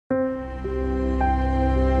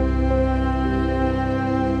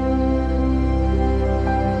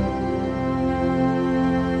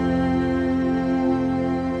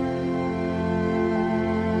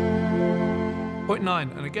Point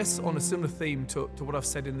 9, and I guess on a similar theme to what I've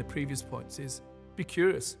said in the previous points, is be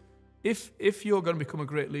curious. If you're going to become a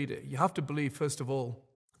great leader, you have to believe, first of all,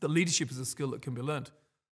 that leadership is a skill that can be learned.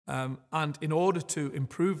 And in order to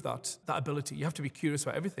improve that ability, you have to be curious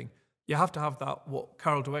about everything. You have to have that, what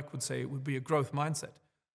Carol Dweck would say would be a growth mindset.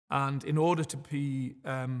 And in order to be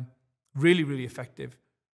really, really effective,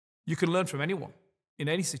 you can learn from anyone in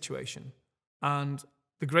any situation. And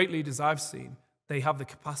the great leaders I've seen, they have the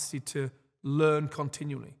capacity to learn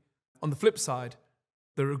continually. On the flip side,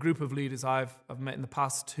 there are a group of leaders I've met in the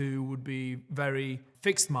past who would be very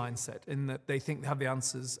fixed mindset in that they think they have the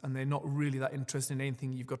answers and they're not really that interested in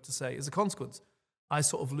anything you've got to say. As a consequence, I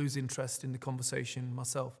sort of lose interest in the conversation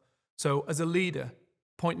myself. So as a leader,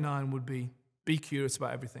 point 9 would be curious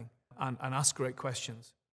about everything and ask great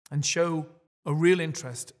questions and show a real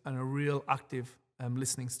interest and a real active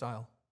listening style.